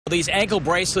These ankle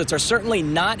bracelets are certainly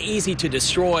not easy to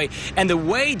destroy, and the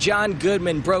way John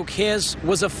Goodman broke his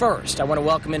was a first. I want to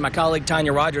welcome in my colleague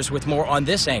Tanya Rogers with more on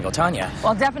this angle. Tanya.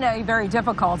 Well, definitely very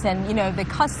difficult, and you know, the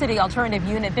custody alternative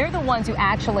unit, they're the ones who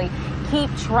actually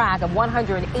keep track of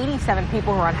 187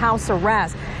 people who are on house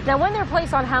arrest. Now, when they're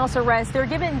placed on house arrest, they're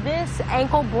given this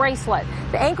ankle bracelet.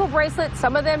 The ankle bracelet,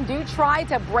 some of them do try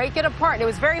to break it apart, and it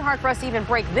was very hard for us to even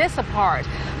break this apart.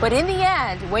 But in the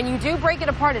end, when you do break it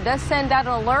apart, it does send out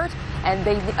an alert, and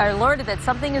they are alerted that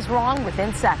something is wrong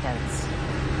within seconds.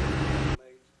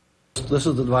 This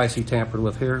is the device he tampered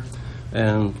with here,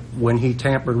 and when he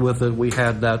tampered with it, we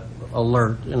had that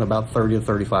alert in about 30 to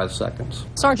 35 seconds.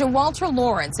 Sergeant Walter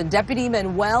Lawrence and Deputy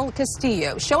Manuel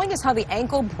Castillo showing us how the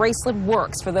ankle bracelet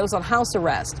works for those on house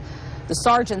arrest. The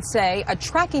sergeants say a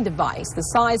tracking device the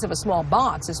size of a small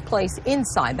box is placed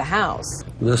inside the house.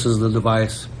 This is the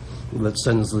device that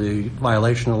sends the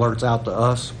violation alerts out to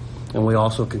us, and we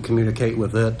also can communicate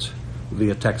with it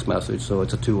via text message, so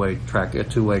it's a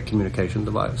two-way communication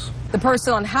device. The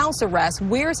person on house arrest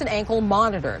wears an ankle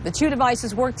monitor. The two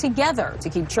devices work together to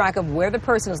keep track of where the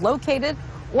person is located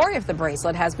or if the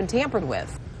bracelet has been tampered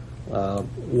with.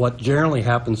 What generally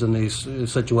happens in these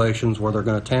situations where they're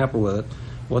going to tamper with it,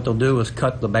 what they'll do is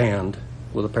cut the band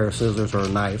with a pair of scissors or a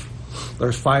knife.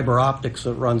 There's fiber optics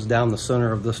that runs down the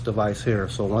center of this device here,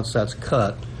 so once that's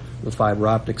cut, the fiber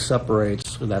optic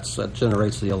separates, that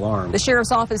generates the alarm. The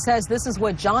sheriff's office says this is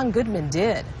what John Goodman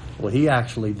did. What he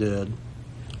actually did,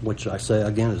 which I say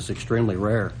again is extremely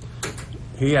rare,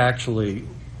 he actually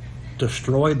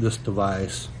destroyed this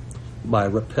device by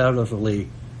repetitively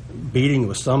beating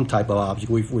with some type of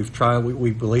object. We've tried,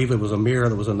 we believe it was a mirror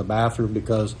that was in the bathroom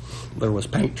because there was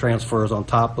paint transfers on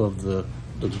top of the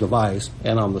device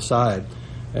and on the side,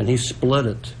 and he split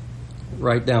it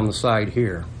right down the side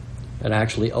here and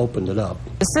actually opened it up.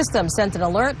 The system sent an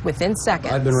alert within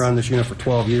seconds. I've been around this unit for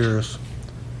 12 years.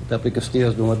 Deputy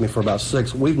Castillo's been with me for about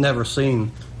 6. We've never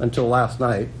seen, until last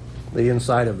night, the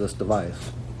inside of this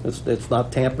device. It's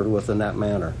not tampered with in that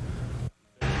manner.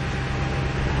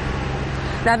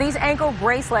 Now, these ankle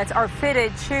bracelets are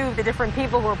fitted to the different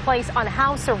people who are placed on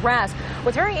house arrest.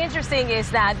 What's very interesting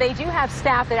is that they do have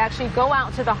staff that actually go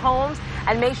out to the homes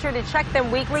and make sure to check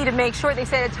them weekly to make sure. They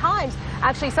say at times,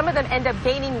 actually, some of them end up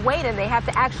gaining weight and they have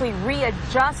to actually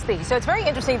readjust these. So it's very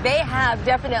interesting. They have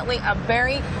definitely a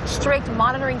very strict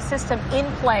monitoring system in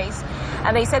place.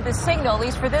 And they said the signal, at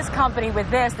least for this company with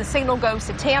this, the signal goes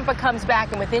to Tampa, comes back,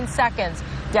 and within seconds,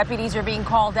 deputies are being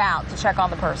called out to check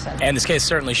on the person. And this case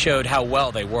certainly showed how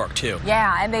well they work, too.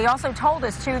 Yeah, and they also told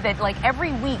us, too, that like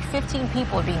every week, 15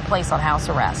 people are being placed on house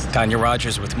arrest. Tanya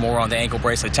Rogers with more on the ankle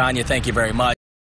bracelet. Tanya, thank you very much.